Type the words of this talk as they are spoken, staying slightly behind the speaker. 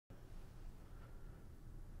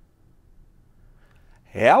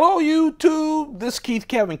Hello YouTube, this is Keith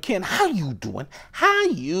Kevin Ken. How you doing? How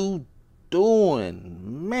you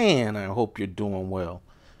doing? Man, I hope you're doing well.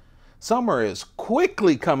 Summer is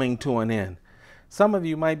quickly coming to an end. Some of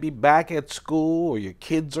you might be back at school or your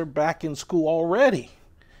kids are back in school already.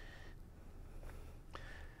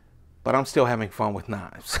 But I'm still having fun with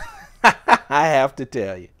knives. I have to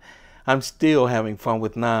tell you, I'm still having fun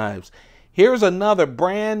with knives. Here's another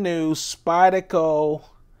brand new Spyderco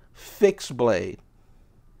fixed blade.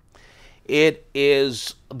 It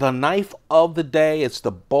is the knife of the day. It's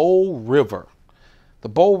the Bow River. The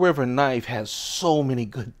Bow River knife has so many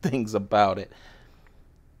good things about it.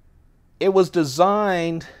 It was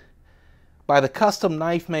designed by the custom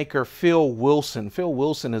knife maker Phil Wilson. Phil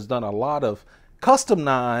Wilson has done a lot of custom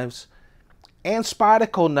knives and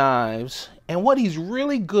Spyderco knives. And what he's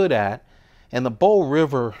really good at, and the Bow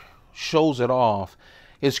River shows it off,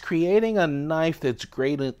 is creating a knife that's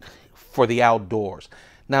great for the outdoors.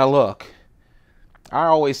 Now look, I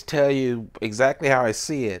always tell you exactly how I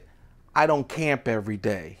see it. I don't camp every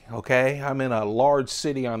day, okay? I'm in a large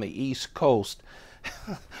city on the East Coast.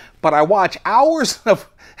 But I watch hours of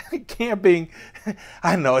camping.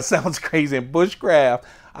 I know it sounds crazy, in bushcraft.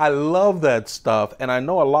 I love that stuff, and I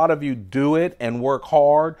know a lot of you do it and work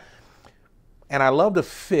hard. And I love to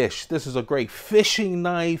fish. This is a great fishing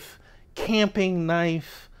knife, camping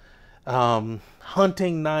knife,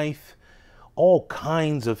 hunting knife, all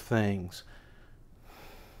kinds of things.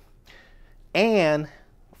 And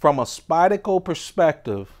from a Spyderco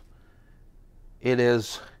perspective, it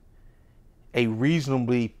is a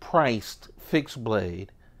reasonably priced fixed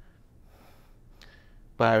blade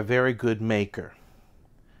by a very good maker.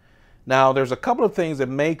 Now, there's a couple of things that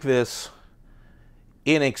make this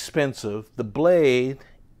inexpensive. The blade,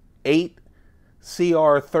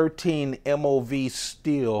 8CR13 MOV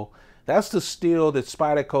steel, that's the steel that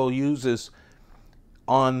Spyderco uses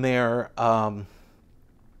on their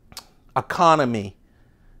economy,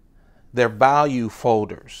 their value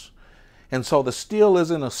folders. And so the steel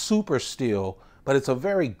isn't a super steel, but it's a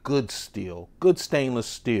very good steel, good stainless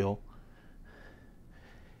steel.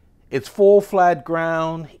 It's full flat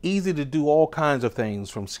ground, easy to do all kinds of things,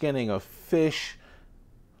 from skinning a fish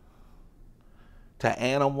to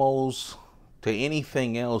animals to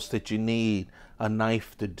anything else that you need a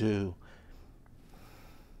knife to do.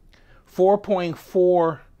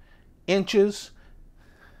 4.4 inches.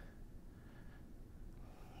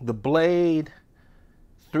 The blade,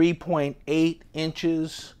 3.8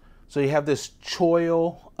 inches. So you have this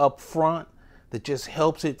choil up front that just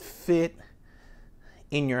helps it fit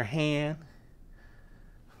in your hand.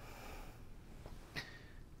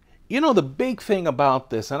 You know, the big thing about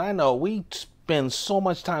this, and I know we spend so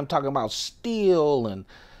much time talking about steel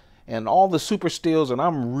and all the super steels, and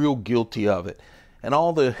I'm real guilty of it, and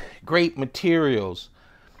all the great materials.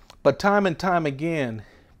 But time and time again,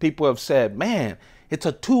 people have said, man, it's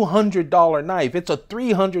a $200 knife. It's a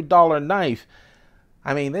 $300 knife.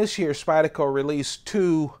 I mean, this year Spyderco released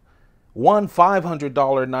one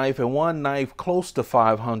 $500 knife and one knife close to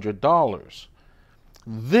 $500.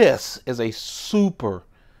 This is a super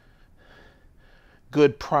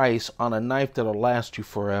good price on a knife that'll last you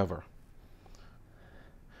forever.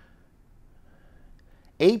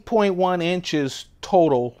 8.1 inches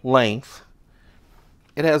total length.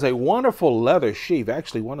 It has a wonderful leather sheath,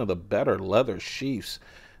 actually one of the better leather sheaths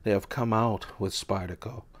that have come out with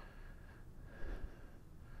Spyderco.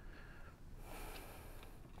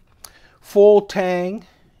 Full tang,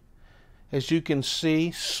 as you can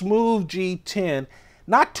see, smooth G10,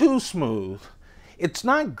 not too smooth. It's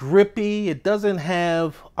not grippy, it doesn't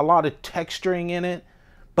have a lot of texturing in it,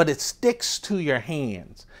 but it sticks to your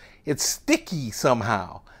hands. It's sticky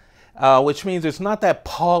somehow. Which means it's not that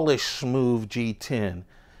polished, smooth G10.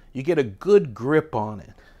 You get a good grip on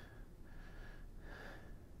it.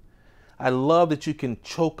 I love that you can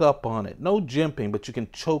choke up on it. No jimping, but you can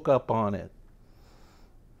choke up on it.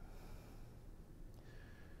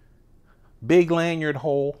 Big lanyard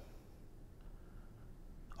hole.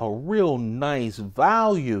 A real nice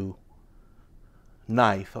value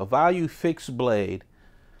knife, a value fixed blade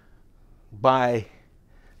by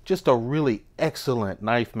just a really excellent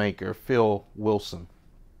knife maker, Phil Wilson.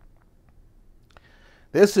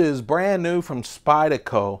 This is brand new from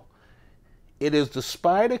Spyderco. It is the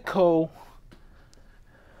Spyderco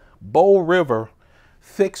Bow River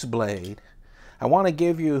fixed blade. I want to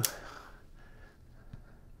give you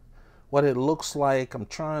what it looks like. I'm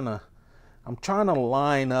trying to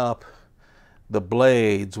line up the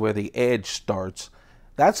blades where the edge starts.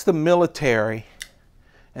 That's the military,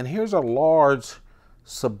 and here's a large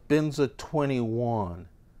Sabinza 21.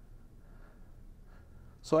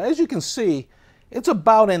 So as you can see, It's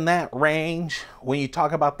about in that range when you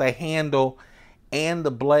talk about the handle and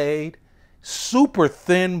the blade. Super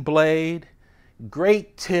thin blade,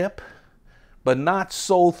 great tip, but not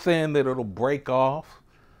so thin that it'll break off.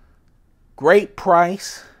 Great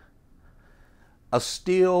price. A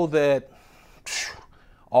steel that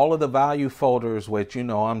all of the value folders, which, you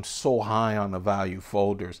know, I'm so high on the value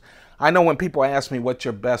folders. I know when people ask me what's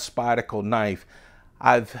your best Spyderco knife,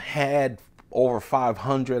 I've had over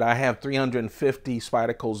 500. I have 350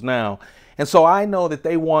 Spydercos now. And so I know that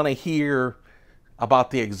they want to hear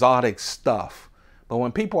about the exotic stuff. But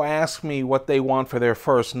when people ask me what they want for their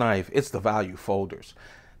first knife, it's the value folders.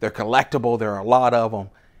 They're collectible. There are a lot of them.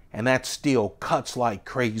 And that steel cuts like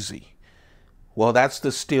crazy. Well, that's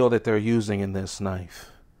the steel that they're using in this knife.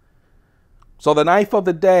 So the knife of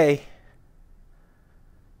the day,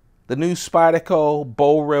 the new Spyderco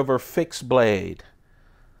Bow River Fixed Blade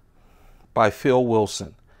by Phil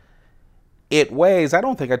Wilson. It weighs, I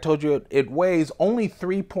don't think I told you, it weighs only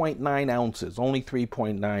 3.9 ounces, only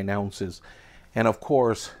 3.9 ounces. And of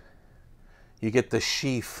course, you get the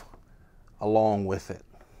sheath along with it.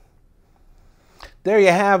 There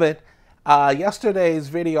you have it. Yesterday's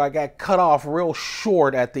video, I got cut off real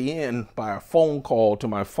short at the end by a phone call to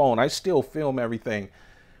my phone. I still film everything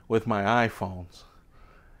with my iPhones.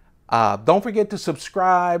 Don't forget to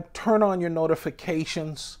subscribe, turn on your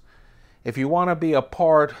notifications. If you want to be a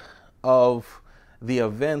part of the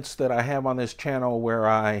events that I have on this channel where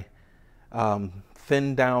I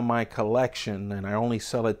thin down my collection and I only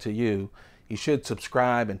sell it to you, you should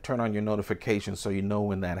subscribe and turn on your notifications so you know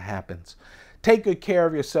when that happens. Take good care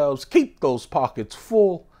of yourselves. Keep those pockets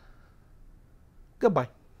full. Goodbye.